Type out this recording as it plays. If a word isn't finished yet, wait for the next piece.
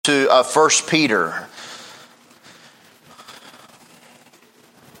to 1 Peter.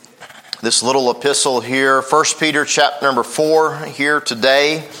 This little epistle here, 1 Peter chapter number 4 here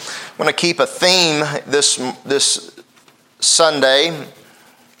today. I'm going to keep a theme this Sunday,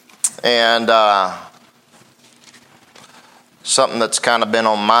 and something that's kind of been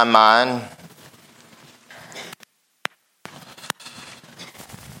on my mind.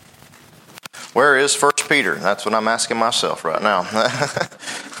 Where is 1 Peter? That's what I'm asking myself right now.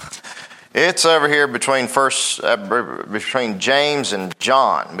 It's over here between James and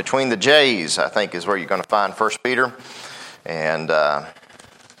John. Between the J's, I think, is where you're going to find 1 Peter. And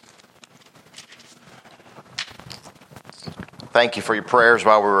thank you for your prayers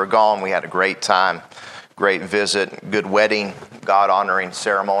while we were gone. We had a great time, great visit, good wedding, God-honoring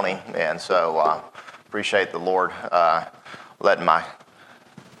ceremony. And so appreciate the Lord letting my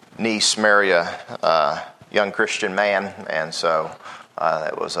niece marry a young Christian man. And so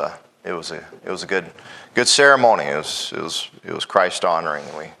it was a good ceremony. It was Christ honoring.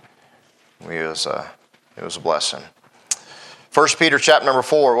 It was a blessing. 1 Peter chapter number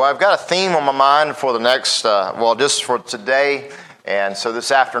 4. Well, I've got a theme on my mind for the next just for today, and so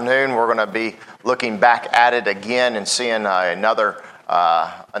this afternoon we're going to be looking back at it again and seeing another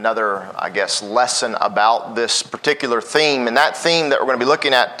I guess lesson about this particular theme. And that theme that we're going to be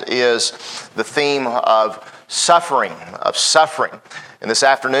looking at is the theme of suffering. And this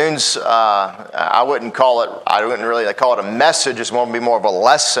afternoon's, I wouldn't really call it a message. It's going to be more of a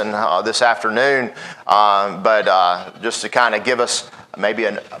lesson this afternoon. But just to kind of give us maybe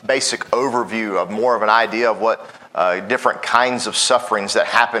a basic overview of more of an idea of what different kinds of sufferings that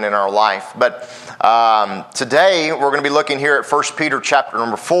happen in our life. But today we're going to be looking here at 1 Peter chapter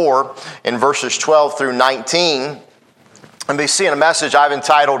number 4 in verses 12 through 19. And be seeing a message I've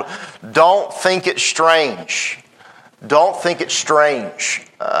entitled, Don't Think It Strange. Don't think it's strange.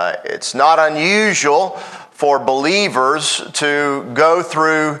 It's not unusual for believers to go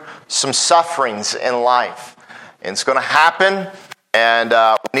through some sufferings in life. And it's going to happen, and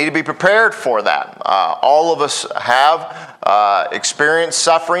we need to be prepared for that. All of us have experienced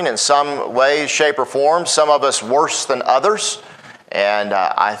suffering in some way, shape, or form. Some of us worse than others. And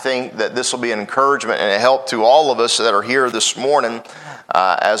I think that this will be an encouragement and a help to all of us that are here this morning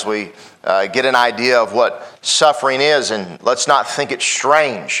as we get an idea of what suffering is, and let's not think it's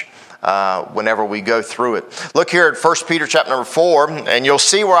strange whenever we go through it. Look here at 1 Peter chapter number 4, and you'll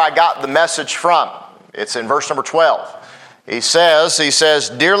see where I got the message from. It's in verse number 12. He says,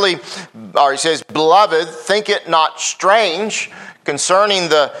 Beloved, think it not strange concerning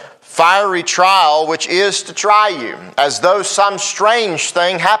the fiery trial which is to try you, as though some strange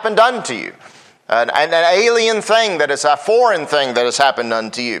thing happened unto you. An alien thing, that is a foreign thing that has happened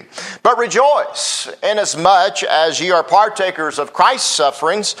unto you. But rejoice, inasmuch as ye are partakers of Christ's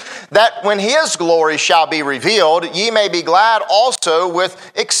sufferings, that when his glory shall be revealed, ye may be glad also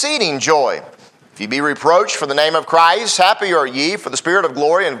with exceeding joy. If ye be reproached for the name of Christ, happy are ye, for the Spirit of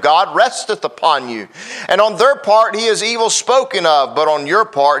glory and of God resteth upon you. And on their part he is evil spoken of, but on your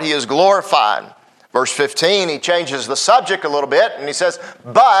part he is glorified. Verse 15, he changes the subject a little bit, and he says,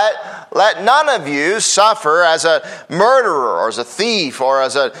 But let none of you suffer as a murderer, or as a thief, or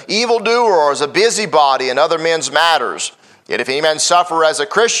as an evildoer, or as a busybody in other men's matters. Yet if any man suffer as a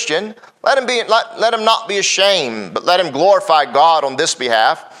Christian, let him not be ashamed, but let him glorify God on this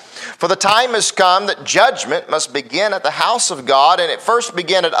behalf. For the time is come that judgment must begin at the house of God, and it first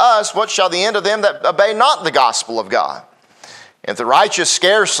began at us. What shall the end of them that obey not the gospel of God? If the righteous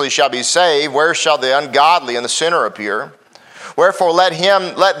scarcely shall be saved, where shall the ungodly and the sinner appear? Wherefore let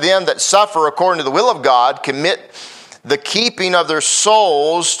them that suffer according to the will of God commit the keeping of their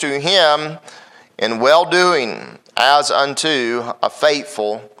souls to him in well-doing, as unto a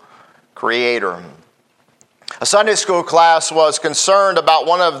faithful Creator. A Sunday school class was concerned about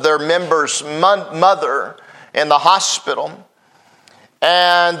one of their members' mother in the hospital.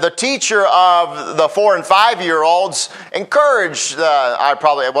 And the teacher of the 4 and 5-year-olds encouraged,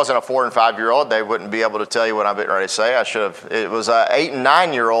 it wasn't a 4 and 5-year-old, they wouldn't be able to tell you what I'm getting ready to say. It was 8 and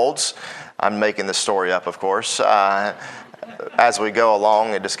 9-year-olds. I'm making this story up, of course. As we go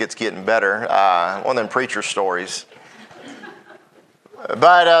along, it just getting better. One of them preacher stories.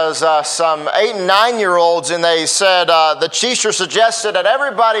 But as some 8 and 9-year-olds, and they said, the teacher suggested that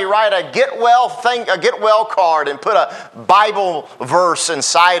everybody write a get well card and put a Bible verse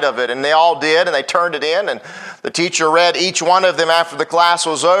inside of it. And they all did, and they turned it in. And The teacher read each one of them after the class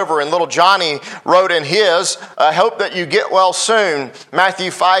was over, and little Johnny wrote in his, "I hope that you get well soon." Matthew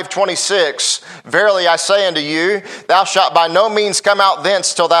 5:26, "Verily I say unto you, thou shalt by no means come out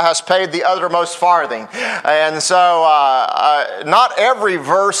thence till thou hast paid the uttermost farthing." And so not every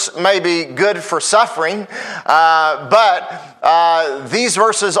verse may be good for suffering, but these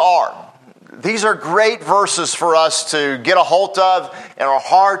verses are. These are great verses for us to get a hold of in our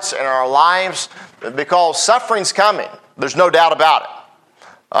hearts and our lives, because suffering's coming. There's no doubt about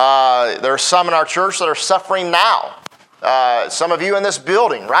it. There are some in our church that are suffering now. Some of you in this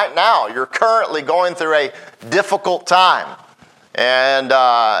building right now, you're currently going through a difficult time. And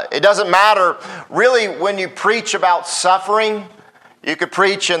it doesn't matter really when you preach about suffering. You could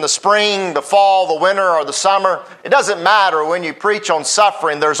preach in the spring, the fall, the winter, or the summer. It doesn't matter when you preach on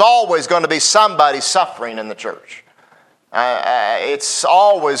suffering. There's always going to be somebody suffering in the church. It's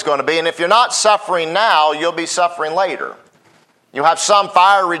always going to be. And if you're not suffering now, you'll be suffering later. You'll have some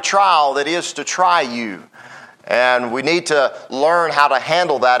fiery trial that is to try you. And we need to learn how to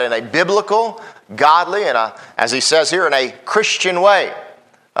handle that in a biblical, godly, and as he says here, in a Christian way.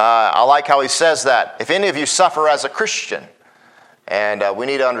 I like how he says that. If any of you suffer as a Christian, and we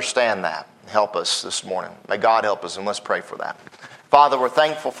need to understand that. Help us this morning. May God help us, and let's pray for that. Father, we're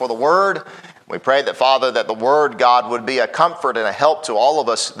thankful for the Word. We pray that, Father, that the Word, God, would be a comfort and a help to all of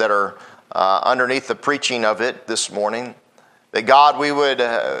us that are underneath the preaching of it this morning. That, God, we would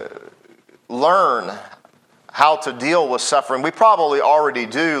learn how to deal with suffering. We probably already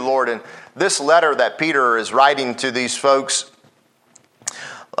do, Lord. And this letter that Peter is writing to these folks,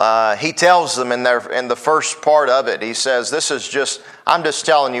 he tells them in the first part of it, he says, I'm just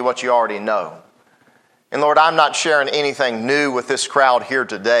telling you what you already know. And Lord, I'm not sharing anything new with this crowd here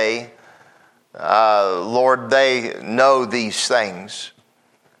today. Lord, they know these things.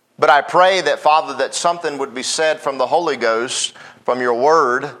 But I pray that, Father, that something would be said from the Holy Ghost, from your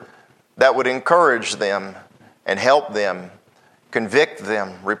word, that would encourage them and help them, convict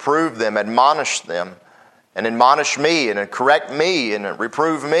them, reprove them, admonish them, and admonish me and correct me and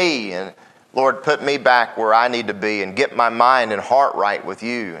reprove me. And Lord, put me back where I need to be and get my mind and heart right with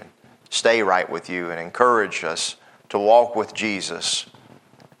you and stay right with you, and encourage us to walk with Jesus.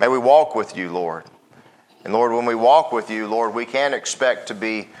 May we walk with you, Lord. And Lord, when we walk with you, Lord, we can't expect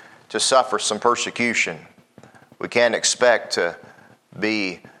to suffer some persecution. We can't expect to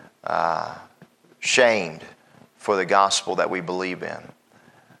be shamed for the gospel that we believe in.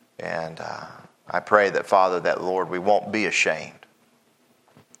 And I pray that, Father, that, Lord, we won't be ashamed.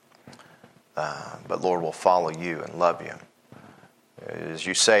 But, Lord, we'll follow you and love you. As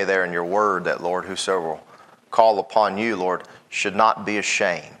you say there in your word that, Lord, whosoever will call upon you, Lord, should not be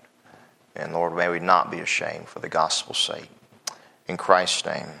ashamed. And, Lord, may we not be ashamed for the gospel's sake. In Christ's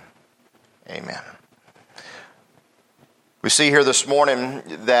name, amen. We see here this morning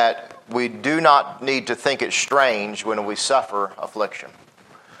that we do not need to think it strange when we suffer affliction.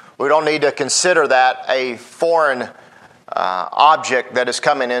 We don't need to consider that a foreign object that is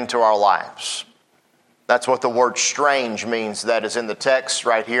coming into our lives. That's what the word strange means. That is in the text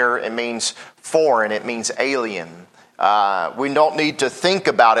right here. It means foreign. It means alien. We don't need to think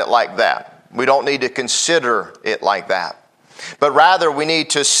about it like that. We don't need to consider it like that. But rather, we need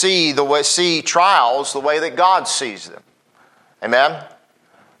to see trials the way that God sees them. Amen?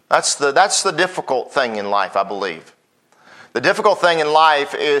 That's the difficult thing in life, I believe. The difficult thing in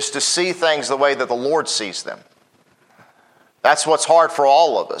life is to see things the way that the Lord sees them. That's what's hard for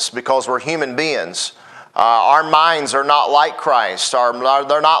all of us, because we're human beings. Our minds are not like Christ.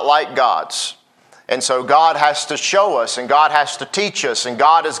 They're not like God's. And so God has to show us, and God has to teach us, and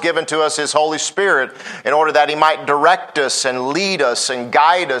God has given to us His Holy Spirit in order that He might direct us and lead us and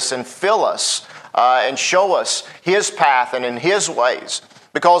guide us and fill us and show us His path and in His ways.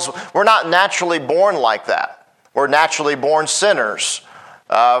 Because we're not naturally born like that. We're naturally born sinners.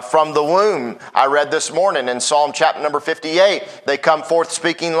 From the womb, I read this morning in Psalm chapter number 58, they come forth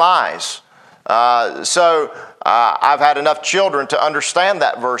speaking lies. So I've had enough children to understand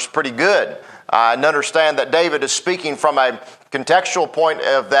that verse pretty good. And understand that David is speaking from a contextual point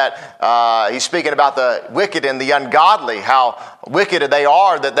of that he's speaking about the wicked and the ungodly, how wicked they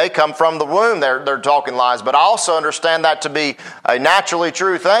are, that they come from the womb. They're talking lies. But I also understand that to be a naturally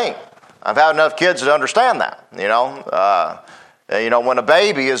true thing. I've had enough kids to understand that. When a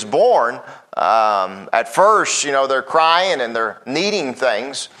baby is born, at first, they're crying and they're needing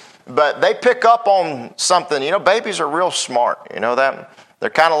things, but they pick up on something. Babies are real smart. You know that? They're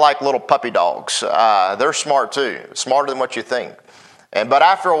kind of like little puppy dogs. They're smart too, smarter than what you think. But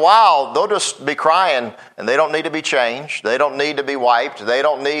after a while, they'll just be crying, and they don't need to be changed. They don't need to be wiped. They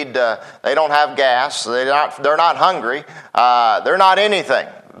don't have gas. They're not hungry. They're not anything.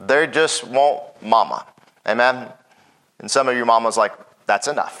 They just want mama. Amen? And some of your mamas like, that's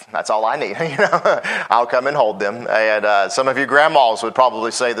enough. That's all I need. I'll come and hold them. And some of you grandmas would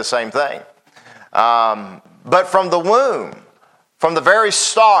probably say the same thing. But from the womb, from the very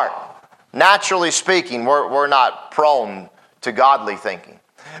start, naturally speaking, we're not prone to godly thinking.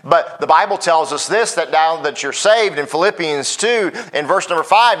 But the Bible tells us this, that now that you're saved, in Philippians 2, in verse number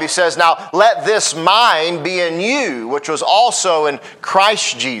 5, he says, now let this mind be in you, which was also in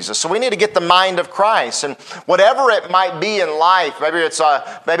Christ Jesus. So we need to get the mind of Christ. And whatever it might be in life, maybe it's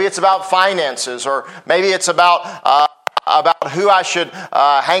about finances, or maybe it's about who I should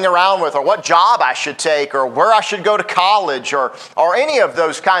hang around with, or what job I should take, or where I should go to college, or any of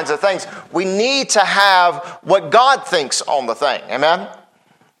those kinds of things. We need to have what God thinks on the thing. Amen?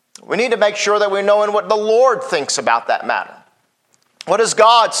 We need to make sure that we're knowing what the Lord thinks about that matter. What does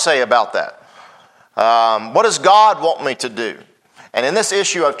God say about that? What does God want me to do? And in this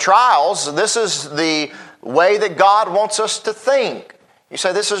issue of trials, this is the way that God wants us to think. You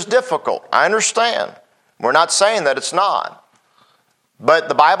say, this is difficult. I understand. We're not saying that it's not. But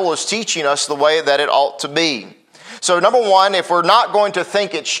the Bible is teaching us the way that it ought to be. So number one, if we're not going to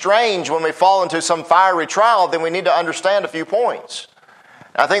think it's strange when we fall into some fiery trial, then we need to understand a few points.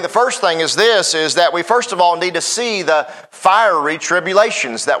 I think the first thing is this, is that we first of all need to see the fiery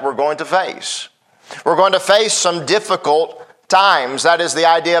tribulations that we're going to face. We're going to face some difficult times. That is the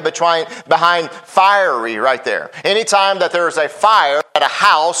idea behind fiery right there. Anytime that there is a fire at a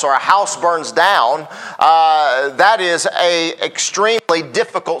house or a house burns down, that is an extremely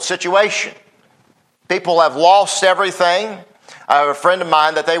difficult situation. People have lost everything. I have a friend of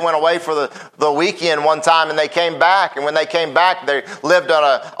mine that they went away for the weekend one time, and they came back. And when they came back, they lived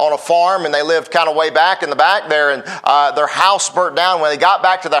on a farm, and they lived kind of way back in the back there. And their house burnt down. When they got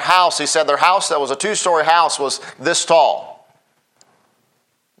back to their house, he said their house, that was a 2-story house, was this tall.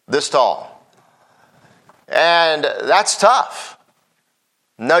 This tall. And that's tough.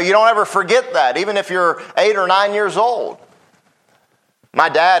 No, you don't ever forget that, even if you're 8 or 9 years old. My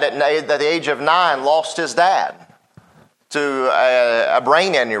dad, at the age of 9, lost his dad to a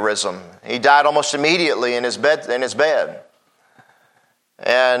brain aneurysm. He died almost immediately in his bed.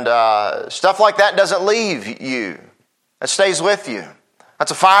 And stuff like that doesn't leave you. It stays with you.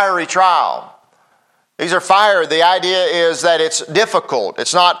 That's a fiery trial. These are fire. The idea is that it's difficult.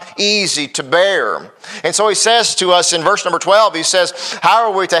 It's not easy to bear. And so he says to us in verse number 12, he says, how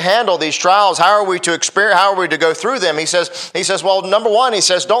are we to handle these trials? How are we to experience? How are we to go through them? He says, well, number one, he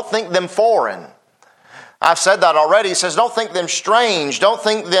says, don't think them foreign. I've said that already. He says, don't think them strange. Don't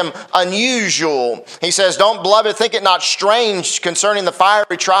think them unusual. He says, don't, beloved, think it not strange concerning the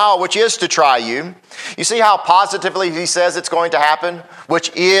fiery trial which is to try you. You see how positively he says it's going to happen?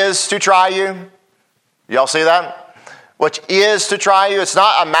 Which is to try you. Y'all see that? Which is to try you. It's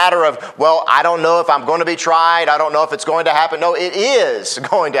not a matter of, well, I don't know if I'm going to be tried. I don't know if it's going to happen. No, it is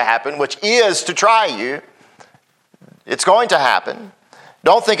going to happen, which is to try you. It's going to happen.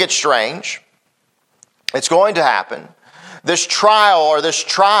 Don't think it's strange. It's going to happen. This trial or this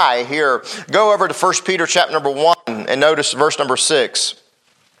try here, go over to 1 Peter chapter number 1 and notice verse number 6.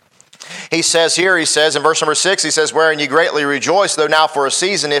 He says in verse number 6, he says, wherein ye greatly rejoice, though now for a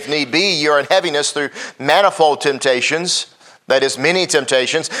season, if need be, ye are in heaviness through manifold temptations, that is, many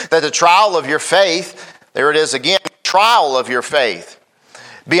temptations, that the trial of your faith, there it is again, trial of your faith,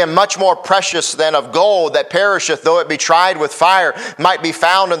 being much more precious than of gold that perisheth, though it be tried with fire, might be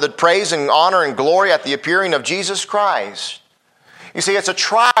found in the praise and honor and glory at the appearing of Jesus Christ. You see, it's a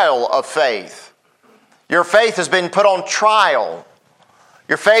trial of faith. Your faith has been put on trial.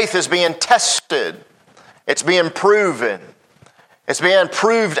 Your faith is being tested. It's being proven. It's being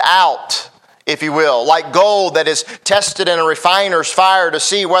proved out, if you will, like gold that is tested in a refiner's fire to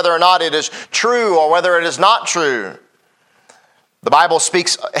see whether or not it is true or whether it is not true. The Bible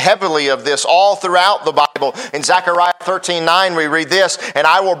speaks heavily of this all throughout the Bible. In Zechariah 13:9 we read this, and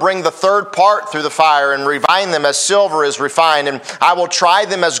I will bring the third part through the fire and refine them as silver is refined, and I will try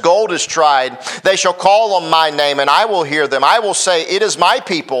them as gold is tried. They shall call on my name, and I will hear them. I will say, it is my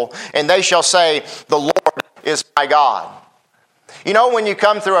people, and they shall say, the Lord is my God. You know when you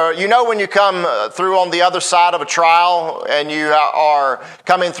come through on the other side of a trial and you are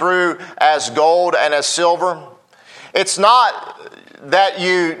coming through as gold and as silver? It's not that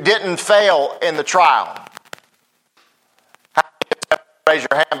you didn't fail in the trial. How many of you raise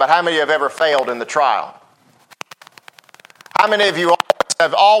your hand, but how many of you have ever failed in the trial? How many of you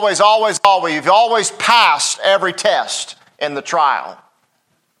have always passed every test in the trial?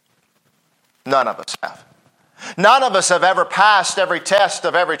 None of us have. None of us have ever passed every test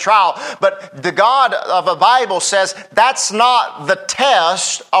of every trial, but the God of the Bible says that's not the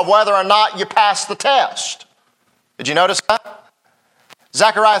test of whether or not you pass the test. Did you notice that?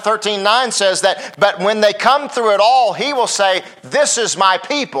 Zechariah 13:9 says that, but when they come through it all, he will say, this is my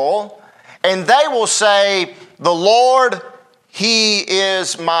people, and they will say, the Lord, he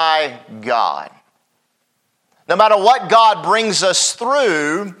is my God. No matter what God brings us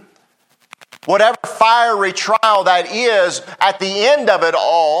through, whatever fiery trial that is, at the end of it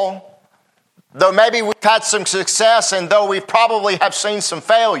all, though maybe we've had some success and though we probably have seen some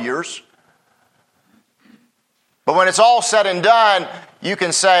failures, but when it's all said and done, you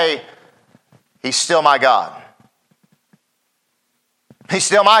can say, he's still my God. He's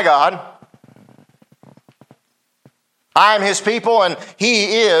still my God. I am his people and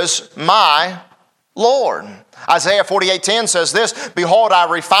he is my Lord. Isaiah 48:10 says this, behold, I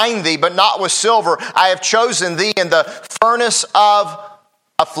refine thee, but not with silver. I have chosen thee in the furnace of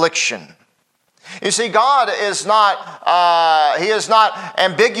affliction. You see, God is not, he is not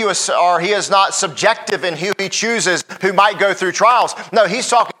ambiguous or he is not subjective in who he chooses who might go through trials. No, he's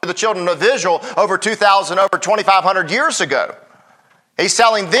talking to the children of Israel over 2,500 years ago. He's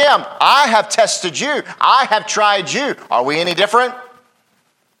telling them, I have tested you. I have tried you. Are we any different?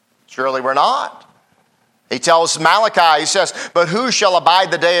 Surely we're not. He tells Malachi, he says, but who shall abide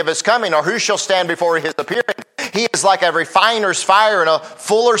the day of his coming, or who shall stand before his appearing? He is like a refiner's fire and a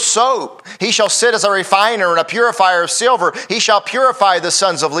fuller's soap. He shall sit as a refiner and a purifier of silver. He shall purify the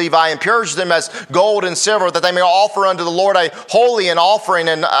sons of Levi and purge them as gold and silver, that they may offer unto the Lord a holy and offering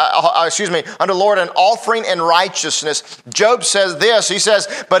and unto the Lord an offering in righteousness. Job says this. He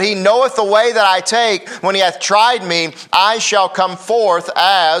says, but he knoweth the way that I take. When he hath tried me, I shall come forth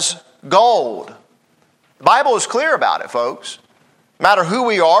as gold. The Bible is clear about it, folks. No matter who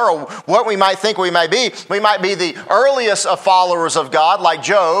we are or what we might think we may be. We might be the earliest of followers of God, like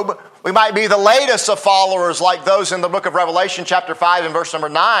Job. We might be the latest of followers, like those in the book of Revelation, chapter 5 and verse number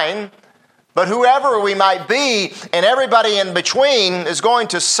 9. But whoever we might be, and everybody in between, is going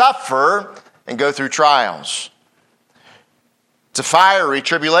to suffer and go through trials. It's a fiery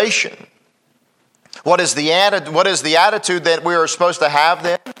tribulation. What is the attitude that we are supposed to have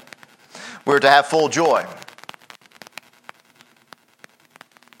then? We're to have full joy.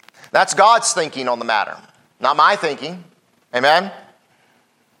 That's God's thinking on the matter, not my thinking. Amen?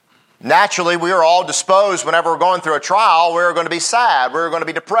 Naturally, we are all disposed whenever we're going through a trial, we're going to be sad, we're going to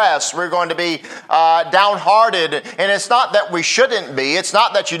be depressed, we're going to be downhearted. And it's not that we shouldn't be. It's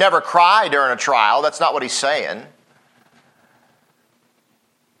not that you never cry during a trial. That's not what he's saying.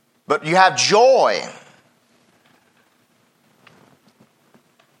 But you have joy.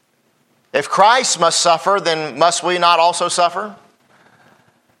 If Christ must suffer, then must we not also suffer?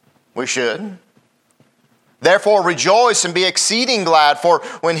 We should. Therefore rejoice and be exceeding glad, for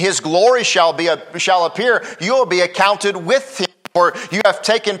when his glory shall appear, you will be accounted with him, for you have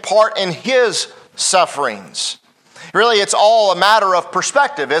taken part in his sufferings. Really, it's all a matter of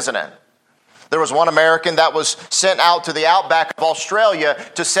perspective, isn't it? There was one American that was sent out to the outback of Australia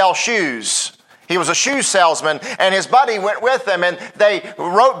to sell shoes. He was a shoe salesman, and his buddy went with him, and they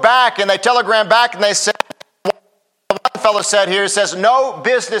wrote back, and they telegrammed back, and they said, one fellow said here, it says, no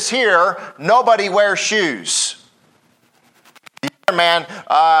business here, nobody wears shoes. The other man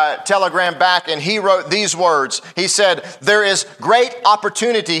telegrammed back, and he wrote these words. He said, there is great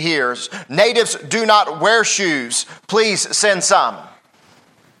opportunity here. Natives do not wear shoes. Please send some.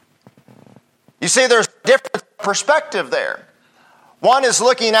 You see, there's a different perspective there. One is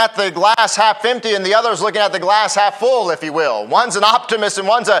looking at the glass half empty and the other is looking at the glass half full, if you will. One's an optimist and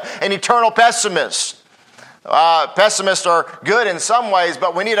one's an eternal pessimist. Pessimists are good in some ways,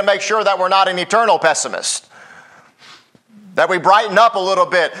 but we need to make sure that we're not an eternal pessimist. That we brighten up a little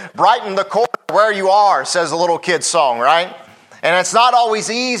bit. Brighten the corner where you are, says the little kid's song, right? And it's not always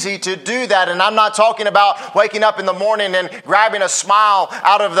easy to do that. And I'm not talking about waking up in the morning and grabbing a smile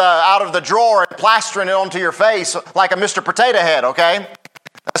out of the drawer and plastering it onto your face like a Mr. Potato Head, okay?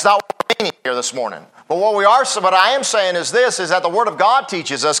 That's not what we're meaning here this morning. But what I am saying is this, is that the Word of God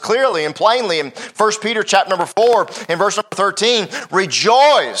teaches us clearly and plainly in 1 Peter chapter number 4, in verse number 13,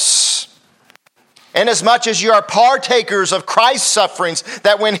 rejoice inasmuch as you are partakers of Christ's sufferings,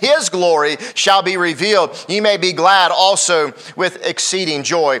 that when his glory shall be revealed, you may be glad also with exceeding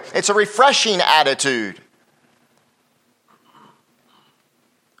joy. It's a refreshing attitude.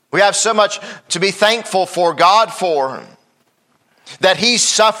 We have so much to be thankful for God for. That He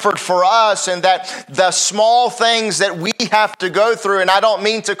suffered for us, and that the small things that we have to go through, and I don't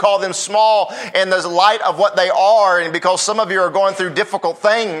mean to call them small in the light of what they are, and because some of you are going through difficult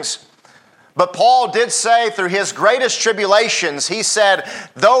things. But Paul did say through his greatest tribulations, he said,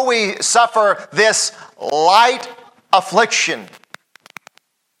 though we suffer this light affliction.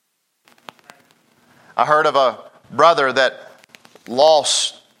 I heard of a brother that he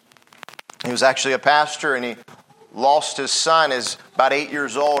was actually a pastor, and he lost his son. He's about 8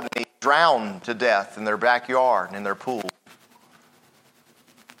 years old, and he drowned to death in their backyard, in their pool.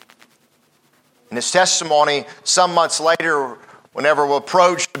 In his testimony, some months later, whenever we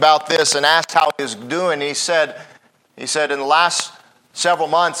approached about this and asked how he was doing, he said in the last several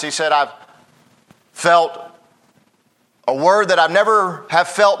months, he said, I've felt a word that I've never have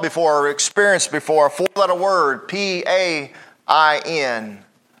felt before or experienced before, a four-letter word, Pain.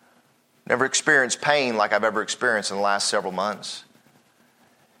 Never experienced pain like I've ever experienced in the last several months.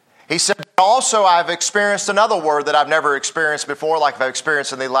 He said, also I've experienced another word that I've never experienced before like I've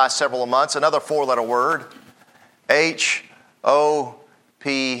experienced in the last several months, another four-letter word, Hope.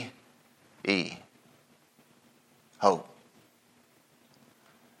 Hope.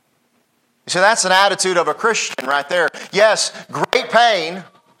 You see, that's an attitude of a Christian right there. Yes, great pain,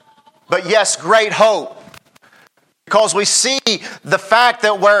 but yes, great hope. Because we see the fact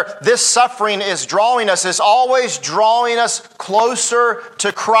that where this suffering is drawing us is always drawing us closer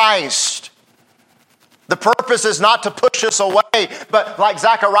to Christ. The purpose is not to push us away, but like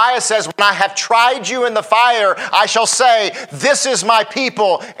Zechariah says, when I have tried you in the fire, I shall say, this is my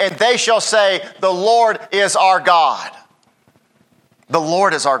people, and they shall say, the Lord is our God. The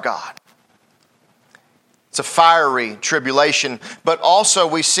Lord is our God. It's a fiery tribulation, but also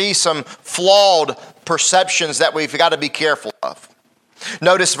we see some flawed perceptions that we've got to be careful of.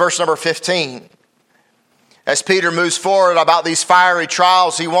 Notice verse number 15. As Peter moves forward about these fiery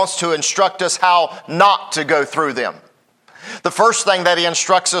trials, he wants to instruct us how not to go through them. The first thing that he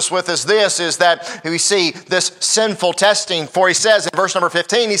instructs us with is that we see this sinful testing. For he says in verse number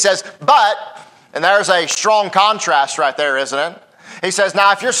 15, he says, but, and there's a strong contrast right there, isn't it? He says,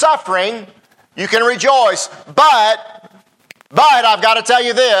 now if you're suffering, you can rejoice, but I've got to tell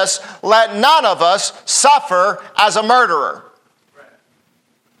you this, let none of us suffer as a murderer.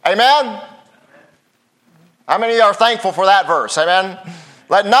 Amen? How many of you are thankful for that verse? Amen?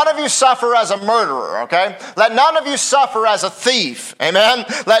 Let none of you suffer as a murderer, okay? Let none of you suffer as a thief. Amen?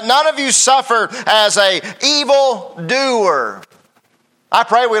 Let none of you suffer as a evil doer. I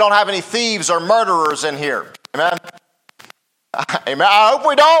pray we don't have any thieves or murderers in here. Amen? Amen. I hope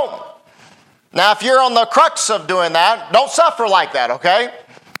we don't. Now, if you're on the crux of doing that, don't suffer like that, okay?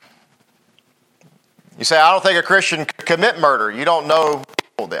 You say, I don't think a Christian could commit murder. You don't know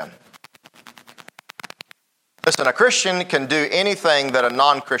people then. Listen, a Christian can do anything that a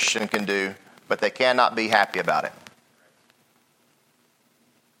non-Christian can do, but they cannot be happy about it.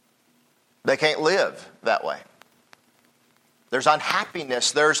 They can't live that way. There's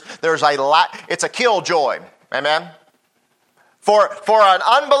unhappiness. There's a lot. It's a killjoy. Amen? For an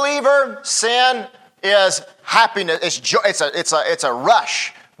unbeliever, sin is happiness. It's a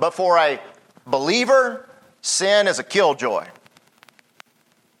rush. But for a believer, sin is a killjoy.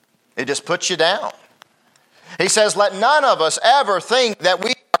 It just puts you down. He says, let none of us ever think that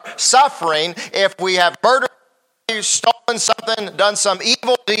we are suffering if we have murdered, stolen something, done some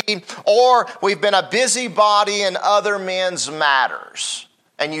evil deed, or we've been a busybody in other men's matters.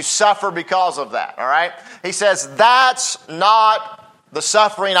 And you suffer because of that, all right? He says, that's not the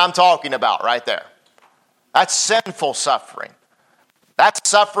suffering I'm talking about right there. That's sinful suffering. That's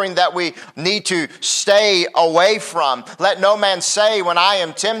suffering that we need to stay away from. Let no man say when I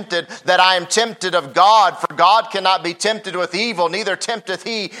am tempted that I am tempted of God, for God cannot be tempted with evil, neither tempteth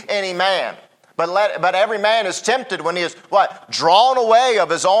he any man. But every man is tempted when he is, drawn away of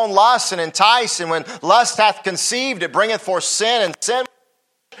his own lust and enticed. And when lust hath conceived, it bringeth forth sin, and sin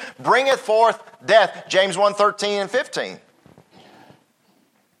bringeth forth death. James 1:13 and 15.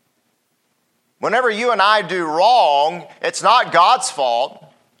 Whenever you and I do wrong, it's not God's fault.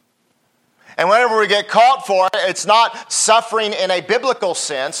 And whenever we get caught for it, it's not suffering in a biblical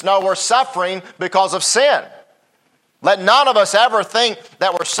sense. No, we're suffering because of sin. Let none of us ever think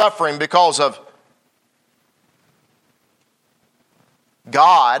that we're suffering because of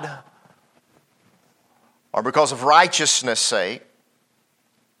God or because of righteousness' sake.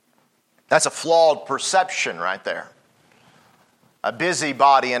 That's a flawed perception right there. A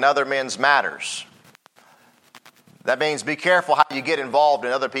busybody in other men's matters. That means be careful how you get involved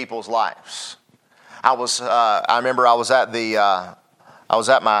in other people's lives. I remember I was at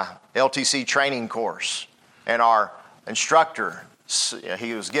my LTC training course, and our instructor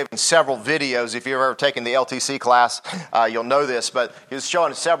he was giving several videos. If you've ever taken the LTC class, you'll know this, but he was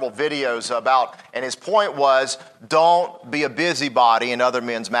showing several videos about, and his point was, don't be a busybody in other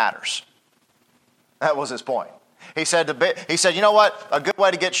men's matters. That was his point. He said, you know what? A good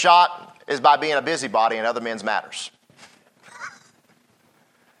way to get shot is by being a busybody in other men's matters.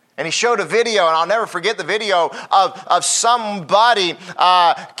 And he showed a video, and I'll never forget the video of somebody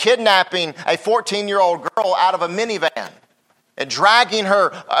kidnapping a 14-year-old girl out of a minivan and dragging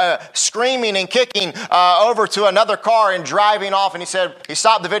her, screaming and kicking over to another car and driving off. And he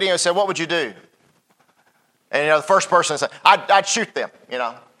stopped the video and said, "What would you do?" And the first person said, "I'd shoot them." You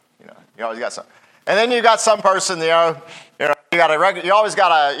always got some. And then you got some person, you always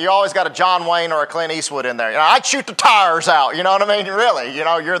got a John Wayne or a Clint Eastwood in there. I'd shoot the tires out. You know what I mean? Really,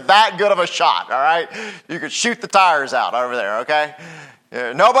 you're that good of a shot. All right, you could shoot the tires out over there. Okay,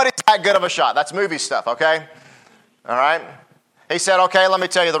 nobody's that good of a shot. That's movie stuff. Okay, all right. He said, "Okay, let me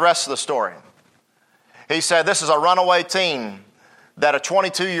tell you the rest of the story." He said, "This is a runaway teen that a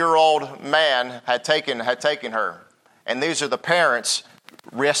 22-year-old man had taken her, and these are the parents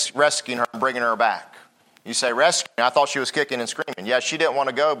rescuing her and bringing her back." You say, rescuing? I thought she was kicking and screaming. Yeah, she didn't want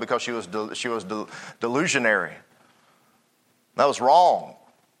to go because she was delusionary. That was wrong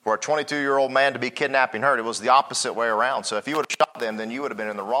for a 22-year-old man to be kidnapping her. It was the opposite way around. So if you would have shot them, then you would have been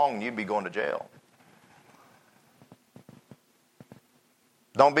in the wrong and you'd be going to jail.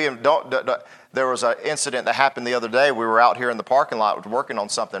 There was an incident that happened the other day. We were out here in the parking lot working on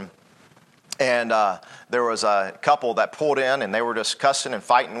something. And there was a couple that pulled in, and they were just cussing and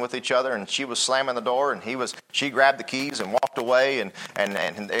fighting with each other. And she was slamming the door, and she grabbed the keys and walked away. And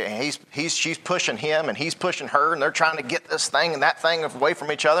she's pushing him, and he's pushing her, and they're trying to get this thing and that thing away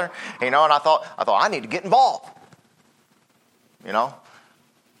from each other. And I thought I need to get involved. And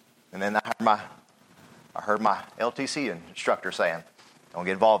then I heard my LTC instructor saying, "Don't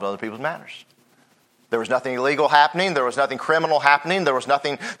get involved in other people's matters." There was nothing illegal happening. There was nothing criminal happening.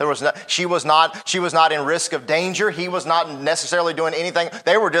 She was not in risk of danger. He was not necessarily doing anything.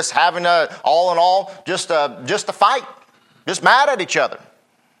 They were just having all in all, just a fight, just mad at each other.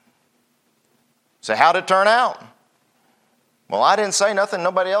 So how did it turn out? Well, I didn't say nothing.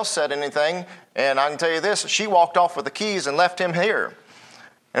 Nobody else said anything. And I can tell you this, she walked off with the keys and left him here.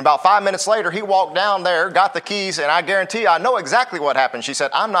 And about 5 minutes later, he walked down there, got the keys, and I guarantee you, I know exactly what happened. She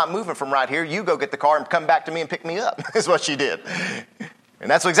said, "I'm not moving from right here. You go get the car and come back to me and pick me up," is what she did. And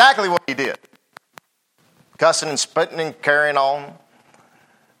that's exactly what he did. Cussing and spitting and carrying on.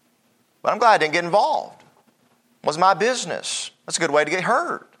 But I'm glad I didn't get involved. It wasn't my business. That's a good way to get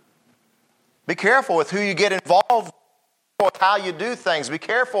hurt. Be careful with who you get involved with, how you do things. Be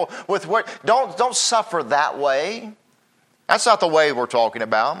careful with what. Don't suffer that way. That's not the way we're talking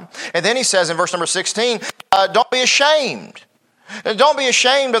about. And then he says in verse number 16, don't be ashamed. Don't be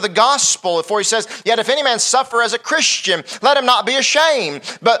ashamed of the gospel. For he says, "Yet if any man suffer as a Christian, let him not be ashamed,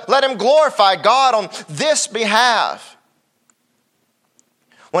 but let him glorify God on this behalf."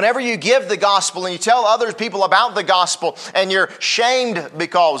 Whenever you give the gospel and you tell other people about the gospel and you're shamed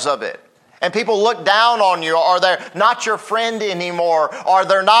because of it, and people look down on you, or they're not your friend anymore, or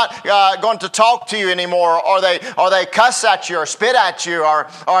they're not going to talk to you anymore, or they cuss at you or spit at you, or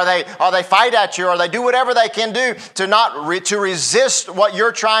they fight at you, or they do whatever they can do to resist what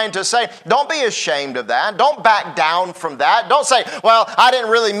you're trying to say. Don't be ashamed of that. Don't back down from that. Don't say, "Well, I didn't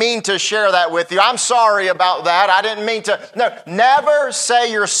really mean to share that with you. I'm sorry about that. I didn't mean to." No, never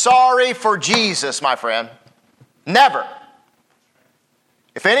say you're sorry for Jesus, my friend. Never.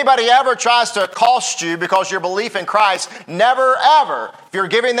 If anybody ever tries to accost you because your belief in Christ, never ever, if you're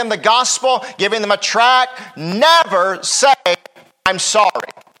giving them the gospel, giving them a tract, never say, "I'm sorry."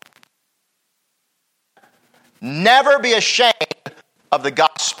 Never be ashamed of the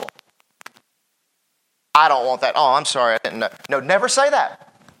gospel. "I don't want that. Oh, I'm sorry, I didn't know." No, never say that.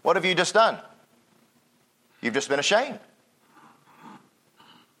 What have you just done? You've just been ashamed.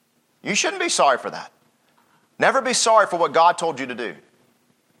 You shouldn't be sorry for that. Never be sorry for what God told you to do.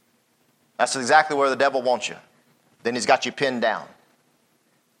 That's exactly where the devil wants you. Then he's got you pinned down.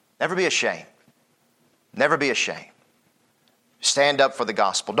 Never be ashamed. Never be ashamed. Stand up for the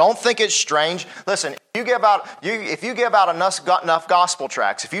gospel. Don't think it's strange. Listen, if you give out enough gospel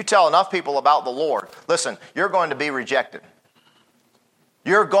tracts, if you tell enough people about the Lord, listen, you're going to be rejected.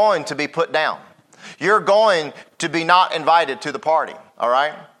 You're going to be put down. You're going to be not invited to the party. All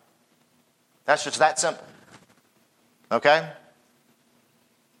right? That's just that simple. Okay?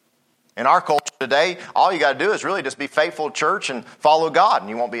 In our culture today, all you got to do is really just be faithful to church and follow God, and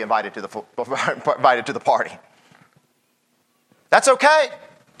you won't be invited to the party. That's okay.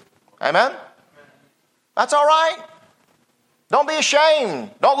 Amen? That's all right. Don't be ashamed.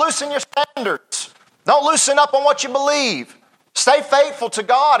 Don't loosen your standards. Don't loosen up on what you believe. Stay faithful to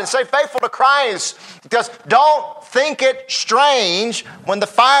God and stay faithful to Christ. Because don't think it strange when the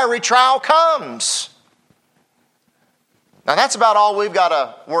fiery trial comes. Now that's about all we've got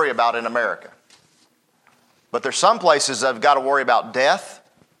to worry about in America. But there's some places that have got to worry about death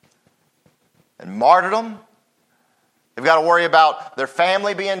and martyrdom. They've got to worry about their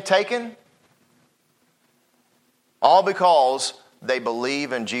family being taken. All because they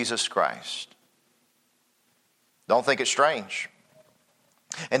believe in Jesus Christ. Don't think it's strange.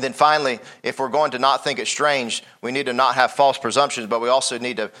 And then finally, if we're going to not think it's strange, we need to not have false presumptions, but we also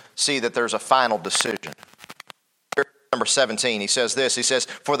need to see that there's a final decision. Number 17, he says this. He says,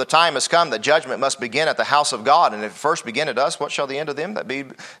 "For the time has come that judgment must begin at the house of God. And if it first begin at us, what shall the end of them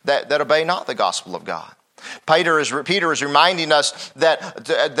that obey not the gospel of God?" Peter is reminding us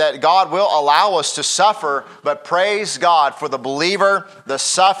that God will allow us to suffer, but praise God, for the believer, the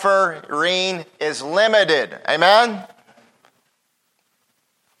suffering is limited. Amen?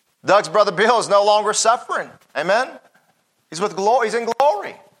 Doug's brother Bill is no longer suffering. Amen? He's with glory. He's in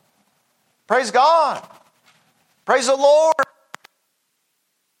glory. Praise God. Praise the Lord.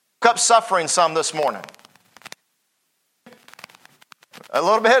 Woke up suffering some this morning. A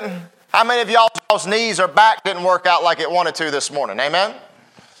little bit. How many of y'all's knees or back didn't work out like it wanted to this morning? Amen?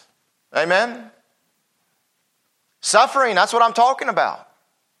 Amen? Suffering, that's what I'm talking about.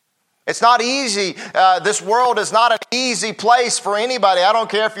 It's not easy. This world is not an easy place for anybody. I don't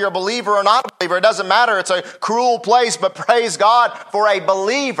care if you're a believer or not a believer. It doesn't matter. It's a cruel place, but praise God for a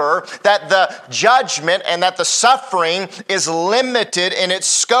believer that the judgment and that the suffering is limited in its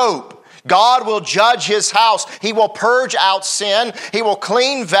scope. God will judge His house. He will purge out sin. He will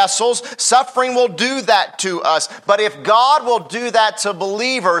clean vessels. Suffering will do that to us. But if God will do that to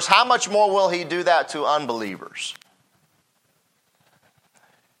believers, how much more will He do that to unbelievers?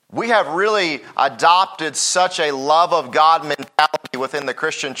 We have really adopted such a love of God mentality within the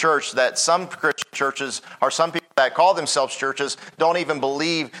Christian church that some Christian churches, or some people that call themselves churches, don't even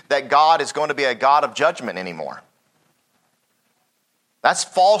believe that God is going to be a God of judgment anymore. That's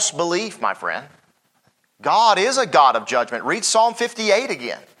false belief, my friend. God is a God of judgment. Read Psalm 58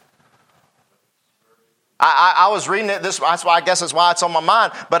 again. I was reading it this way. I guess that's why it's on my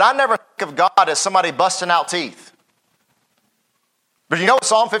mind. But I never think of God as somebody busting out teeth. But you know what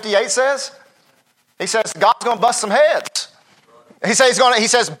Psalm 58 says? He says God's going to bust some heads. He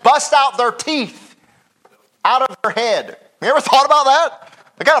says bust out their teeth out of their head. You ever thought about that?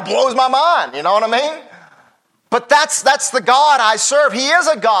 It kind of blows my mind. You know what I mean? But that's the God I serve. He is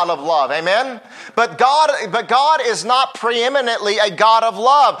a God of love, amen? But God is not preeminently a God of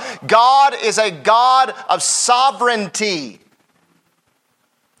love. God is a God of sovereignty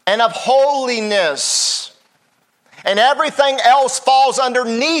and of holiness. And everything else falls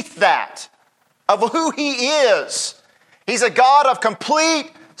underneath that of who He is. He's a God of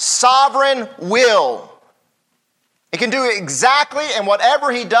complete sovereign will. He can do exactly and whatever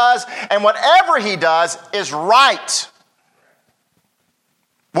He does, and whatever He does is right.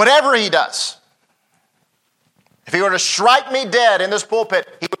 Whatever He does. If He were to strike me dead in this pulpit,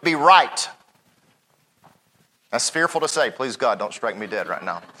 He would be right. That's fearful to say. Please God, don't strike me dead right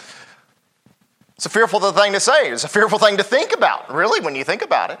now. It's a fearful thing to say. It's a fearful thing to think about, really, when you think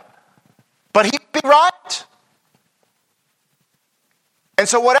about it. But He would be right. And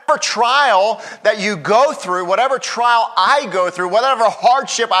so whatever trial that you go through, whatever trial I go through, whatever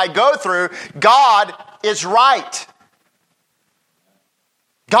hardship I go through, God is right.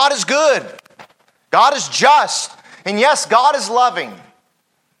 God is good. God is just. And yes, God is loving.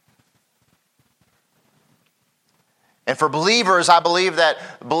 And for believers, I believe that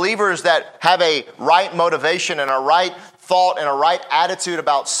believers that have a right motivation and a right thought and a right attitude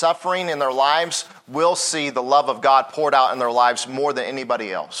about suffering in their lives will see the love of God poured out in their lives more than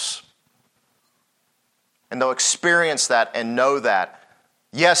anybody else. And they'll experience that and know that.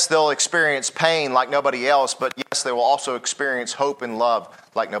 Yes, they'll experience pain like nobody else, but yes, they will also experience hope and love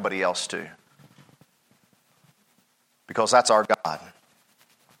like nobody else too. Because that's our God.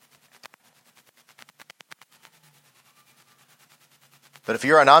 But if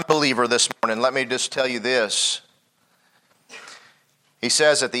you're an unbeliever this morning, let me just tell you this. He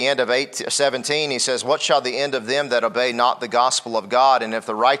says at the end of 17, he says, "What shall the end of them that obey not the gospel of God? And if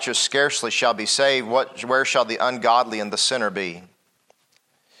the righteous scarcely shall be saved, where shall the ungodly and the sinner be?"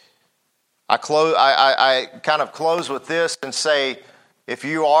 I kind of close with this and say, if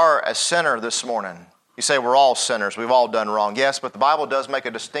you are a sinner this morning, you say we're all sinners, we've all done wrong. Yes, but the Bible does make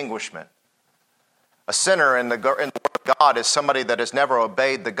a distinguishment. A sinner in the Word of God is somebody that has never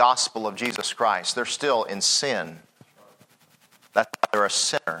obeyed the gospel of Jesus Christ. They're still in sin. That's why they're a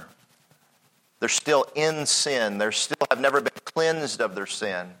sinner. They're still in sin. They still have never been cleansed of their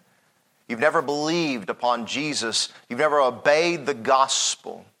sin. You've never believed upon Jesus. You've never obeyed the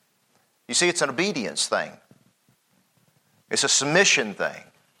gospel. You see, it's an obedience thing. It's a submission thing.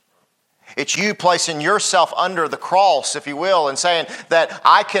 It's you placing yourself under the cross, if you will, and saying that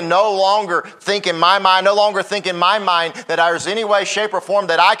I can no longer think in my mind that there's any way, shape, or form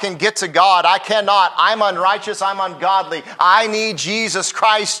that I can get to God. I cannot. I'm unrighteous. I'm ungodly. I need Jesus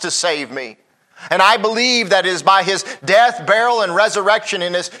Christ to save me. And I believe that it is by His death, burial, and resurrection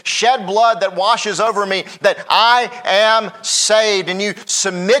and His shed blood that washes over me that I am saved. And you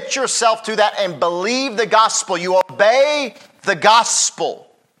submit yourself to that and believe the gospel. You obey the gospel.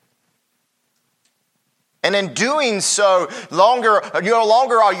 And in doing so, no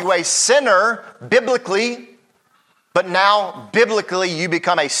longer are you a sinner biblically, but now biblically you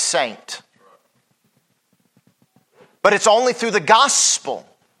become a saint. But it's only through the gospel.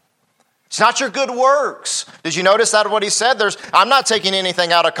 It's not your good works. Did you notice that what he said? I'm not taking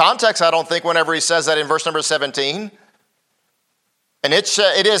anything out of context, I don't think, whenever he says that in verse number 17. And it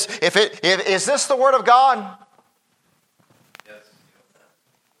is, is this the word of God?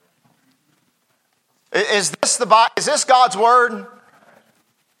 Is this God's word?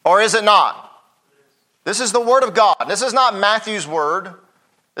 Or is it not? This is the word of God. This is not Matthew's word.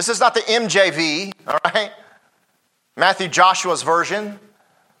 This is not the MJV, all right? Matthew Joshua's version.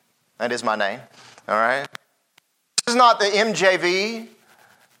 That is my name, all right? This is not the MJV.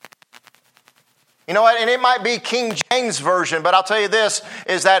 You know what? And it might be King James version, but I'll tell you this,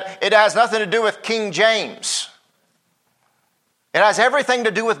 is that it has nothing to do with King James. It has everything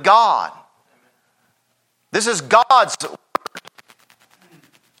to do with God. This is God's word.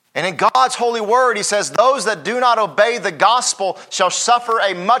 And in God's holy word, he says, those that do not obey the gospel shall suffer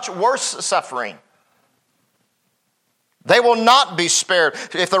a much worse suffering. They will not be spared.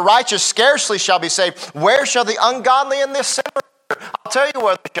 If the righteous scarcely shall be saved, where shall the ungodly and the sinner appear? I'll tell you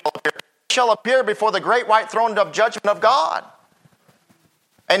where they shall appear. They shall appear before the great white throne of judgment of God.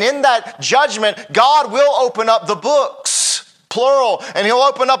 And in that judgment, God will open up the books, plural, and He'll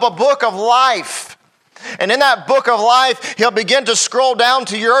open up a book of life. And in that book of life, He'll begin to scroll down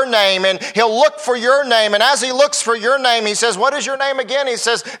to your name, and He'll look for your name. And as He looks for your name, He says, what is your name again? He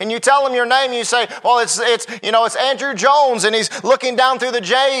says, and you tell Him your name, and you say, well, it's Andrew Jones. And He's looking down through the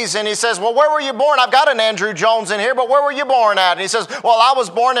J's, and He says, well, where were you born? I've got an Andrew Jones in here, but where were you born at? And he says, well, I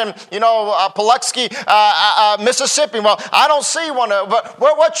was born in, Pulaski, Mississippi. Well, I don't see one, but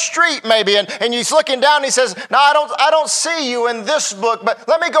what street maybe? And he's looking down, and he says, no, I don't see you in this book, but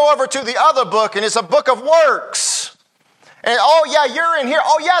let me go over to the other book, and it's a book of works. And oh yeah, you're in here.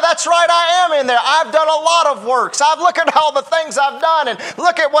 Oh yeah, that's right, I am in there. I've done a lot of works. I've looked at all the things I've done, and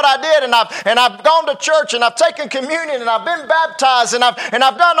look at what I did, and I've gone to church, and I've taken communion, and I've been baptized, and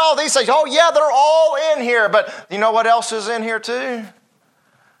I've done all these things. Oh yeah, they're all in here. But you know what else is in here too?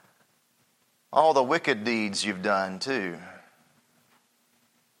 All the wicked deeds you've done too.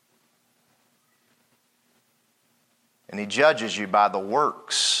 And He judges you by the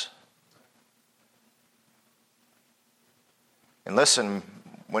works. And listen,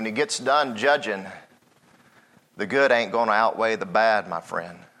 when He gets done judging, the good ain't going to outweigh the bad, my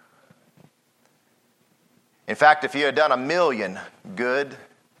friend. In fact, if you had done 1,000,000 good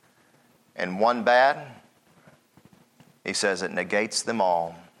and 1 bad, He says it negates them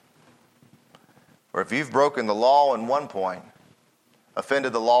all. Or if you've broken the law in one point,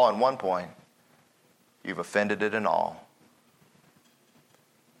 offended the law in one point, you've offended it in all.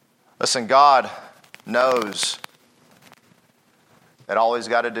 Listen, God knows that all He's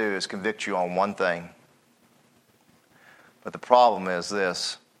got to do is convict you on one thing. But the problem is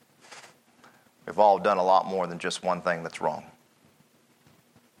this: we've all done a lot more than just one thing that's wrong.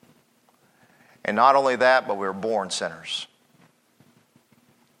 And not only that, but we're born sinners.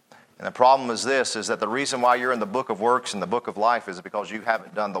 And the problem is this, is that the reason why you're in the book of works and the book of life is because you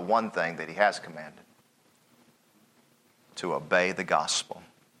haven't done the one thing that He has commanded: to obey the gospel.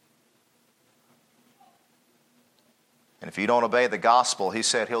 And if you don't obey the gospel, He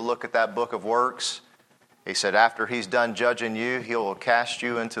said He'll look at that book of works. He said after He's done judging you, He will cast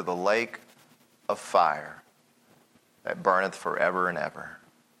you into the lake of fire that burneth forever and ever.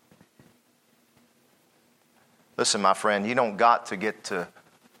 Listen, my friend, you don't got to get to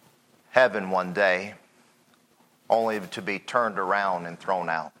heaven one day only to be turned around and thrown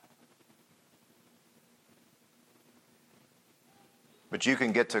out. But you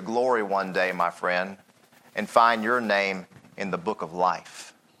can get to glory one day, my friend, and find your name in the book of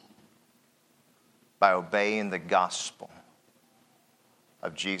life by obeying the gospel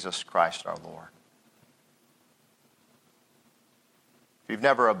of Jesus Christ our Lord. you've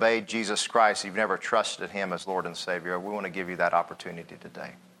never obeyed Jesus Christ, you've never trusted Him as Lord and Savior, we want to give you that opportunity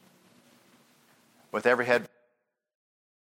today. With every head